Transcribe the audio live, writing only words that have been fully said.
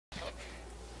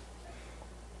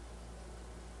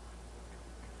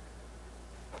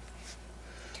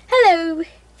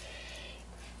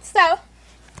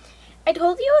I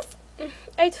told you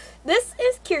this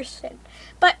is Kirsten,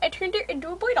 but I turned her into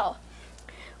a boy doll.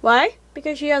 Why?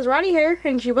 Because she has rowdy hair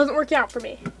and she wasn't working out for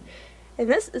me. And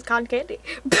this is cotton candy.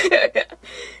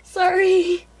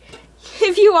 Sorry.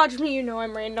 If you watch me, you know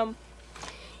I'm random.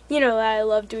 You know that I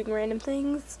love doing random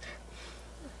things.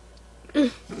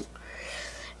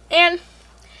 And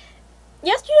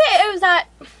yesterday I was at,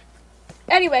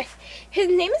 anyway, his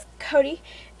name is Cody,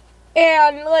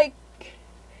 and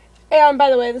by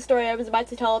the way, the story I was about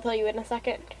to tell, I'll tell you in a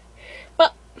second.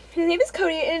 But his name is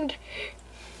Cody,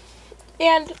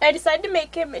 and I decided to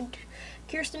make him and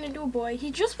Kirsten into a boy.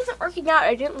 He just wasn't working out.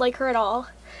 I didn't like her at all,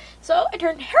 so I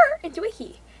turned her into a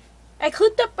he. I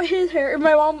clipped up his hair, and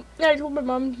I told my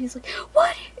mom, and he's like,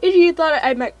 "What?" And he thought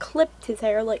I meant clipped his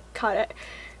hair, like cut it.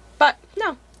 But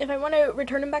no, if I want to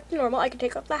return him back to normal, I can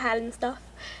take off the hat and stuff.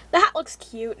 The hat looks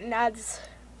cute and adds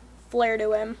flair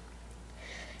to him.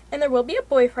 And there will be a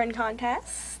boyfriend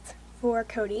contest for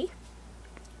Cody.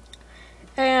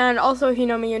 And also, if you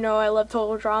know me, you know I love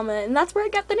total drama, and that's where I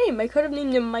got the name. I could have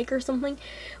named him Mike or something,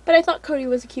 but I thought Cody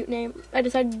was a cute name. I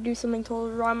decided to do something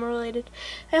total drama related.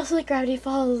 I also like Gravity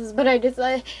Falls, but I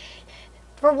decided,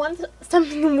 for once,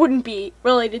 something wouldn't be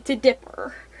related to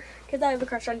Dipper. Because I have a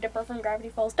crush on Dipper from Gravity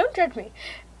Falls. Don't judge me.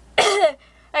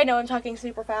 I know I'm talking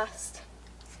super fast.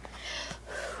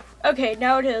 Okay,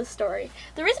 now to the story.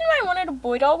 The reason why I wanted a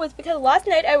boy doll was because last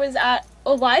night I was at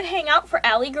a live hangout for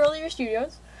Allie Girlier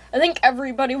Studios. I think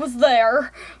everybody was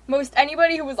there. Most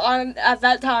anybody who was on at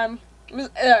that time was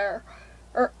there.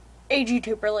 Or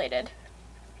AG2 related.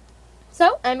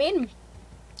 So, I made him.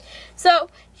 So,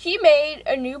 she made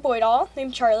a new boy doll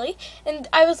named Charlie. And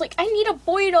I was like, I need a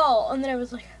boy doll. And then I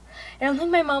was like, I don't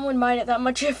think my mom would mind it that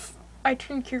much if I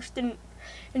turned Kirsten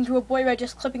into a boy by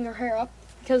just clipping her hair up.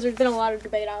 Because there's been a lot of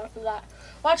debate out of that.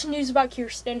 Watch news about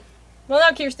Kirsten. Well,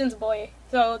 now Kirsten's a boy,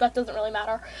 so that doesn't really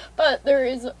matter. But there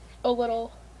is a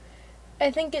little, I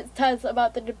think it says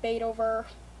about the debate over,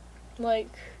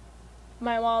 like,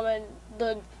 my mom and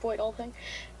the boy doll thing.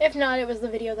 If not, it was the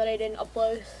video that I didn't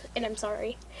upload, and I'm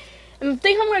sorry. I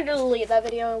think I'm going to delete that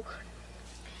video.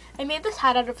 I made this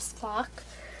hat out of slack.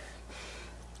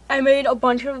 I made a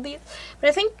bunch of these,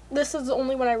 but I think this is the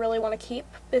only one I really want to keep,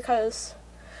 because,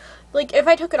 like, if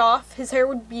I took it off, his hair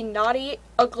would be naughty,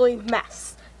 ugly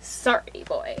mess. Sorry,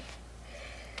 boy.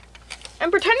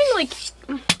 I'm pretending like,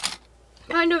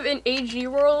 kind of in AG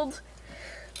world,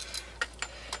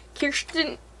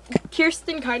 Kirsten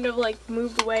kind of like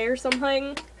moved away or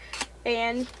something,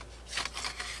 and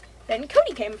then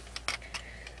Cody came.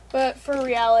 But for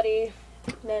reality,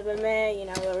 you know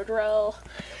the drill.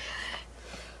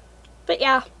 But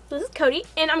yeah, this is Cody,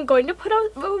 and I'm going to put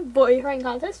out a boyfriend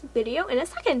contest video in a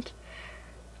second.